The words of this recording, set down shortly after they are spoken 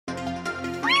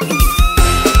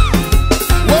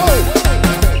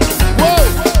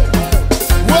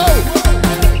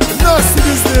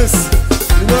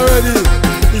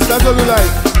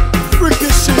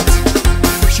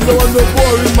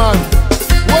man.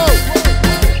 Whoa,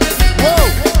 whoa.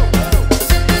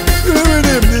 The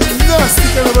rhythm, the nasty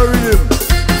kind of a rhythm.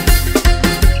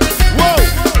 Whoa,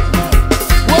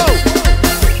 whoa.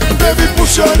 Baby,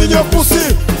 push on in your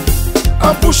pussy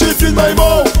and push it in my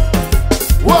mouth.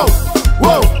 Whoa,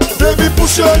 whoa. Baby,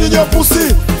 push on in your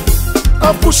pussy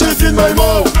and push it in my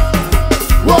mouth.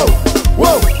 Whoa,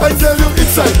 whoa. I tell you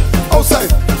inside,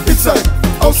 outside, inside,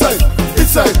 outside,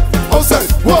 inside, outside.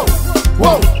 Whoa,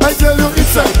 whoa. I tell you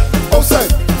inside,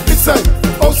 outside, inside,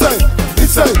 outside,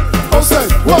 inside,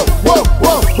 outside. Whoa, whoa,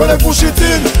 whoa. When I push it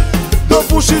in, don't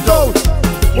push it out.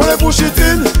 When I push it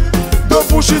in, don't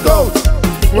push it out.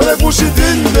 When I push it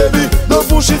in, baby, don't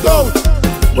push it out.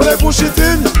 When I push it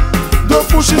in, don't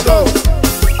push it out.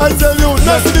 I tell you,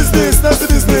 nasty business, nasty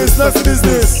business, nasty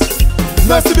business,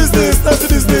 nasty business, nasty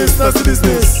business, nasty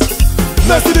business,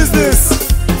 nasty business,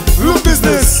 look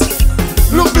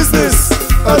business,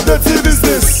 and dirty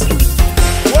business.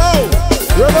 Wow,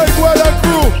 Rabbi Diwana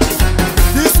crew,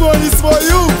 this one is for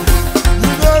you.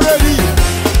 You know already.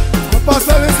 On passe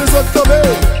à laisser autres tomber.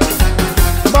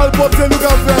 Mal porté nous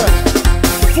qu'a fait.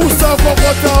 Fous ça pour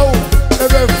porter. Eh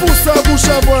bien, fous ça bouche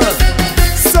à moi.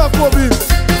 Ça pour vivre.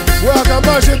 Ouais, à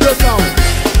manger de temps.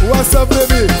 Ouais, ça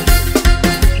bébé.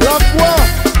 La quoi?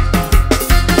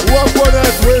 Ouais,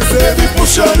 connaître, ouais, c'est. Baby,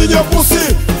 push on in your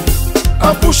pussy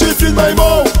and push it in my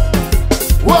mouth.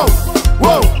 Wow,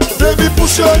 wow. Baby,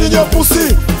 push on in your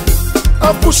pussy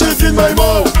and push it in my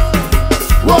mouth.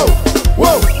 Wow,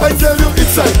 wow. I tell you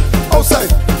inside,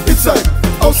 outside, inside,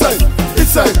 outside,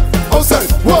 inside,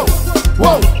 outside. Wow,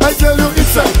 wow. I tell you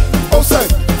inside,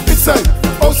 outside, inside,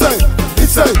 outside,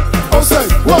 inside,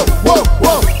 outside. Wow, wow,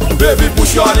 wow. Baby,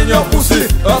 push on in your pussy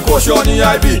and push on in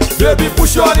IB. Baby,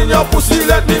 push on in your pussy,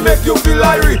 let me make you feel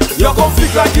irie. Your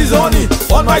conflict like is honey.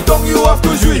 On my tongue you have to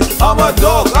jouir. I'm a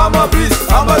dog, I'm a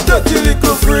beast, I'm a dirty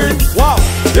little freak. Wow,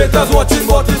 haters watching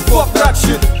but it's fuck that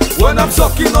shit. When I'm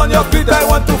sucking on your clit, I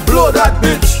want to blow that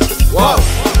bitch. Wow,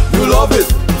 you love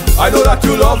it, I know that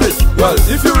you love it. Well,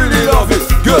 if you really love it,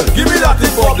 good, give me that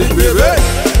in public, baby.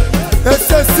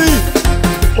 SSC,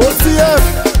 OCF,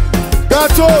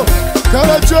 Gato,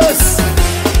 Calajos,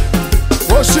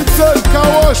 Washington,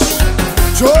 Kawash,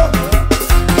 Joe,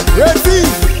 ready?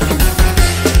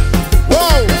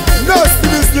 Wow, nasty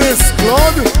business,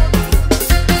 Claude.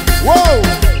 Wow,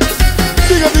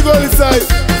 big up the goal inside,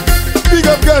 big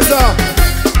up Gaza.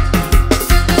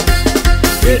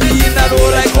 Ready in that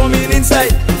hole, I come in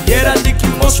inside. Yeah, that dick you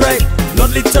must strike.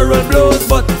 Not literal blows,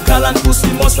 but call and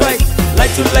pussy must strike.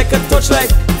 Light you like a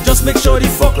torchlight, just make sure the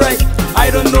fuck right.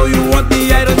 I don't know you want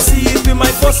me, I don't see it with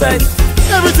my foresight.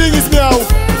 Everything is meow,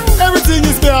 everything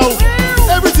is meow,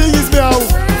 everything is meow,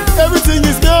 everything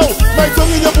is meow. My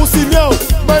tongue in your pussy meow,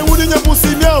 my wood in your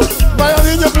pussy meow, my hand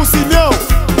in your pussy meow,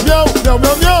 meow, meow,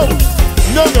 meow, meow,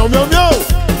 meow, meow, meow, meow,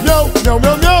 meow, meow,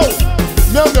 meow, meow,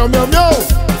 meow, meow, meow, meow.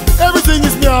 Everything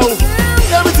is meow,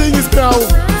 everything is meow,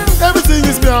 everything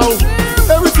is meow,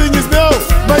 everything is meow.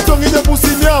 My tongue in your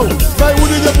pussy meow, my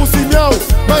wood in your pussy meow,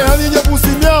 my hand in your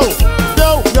pussy meow,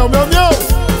 meow, meow, meow, meow,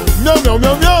 meow, meow, meow,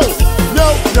 meow,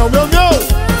 meow, meow, meow, meow,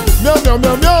 meow, meow,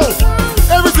 meow, meow.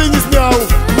 Everything is meow,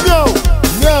 meow,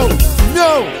 meow,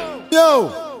 meow, meow,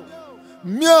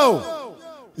 meow.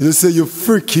 You say you're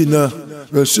freaky now.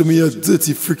 Well, show me your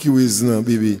dirty freaky ways now,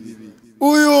 baby.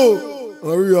 Oh yo,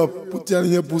 hurry up, put your hand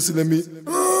in your pussy, let me.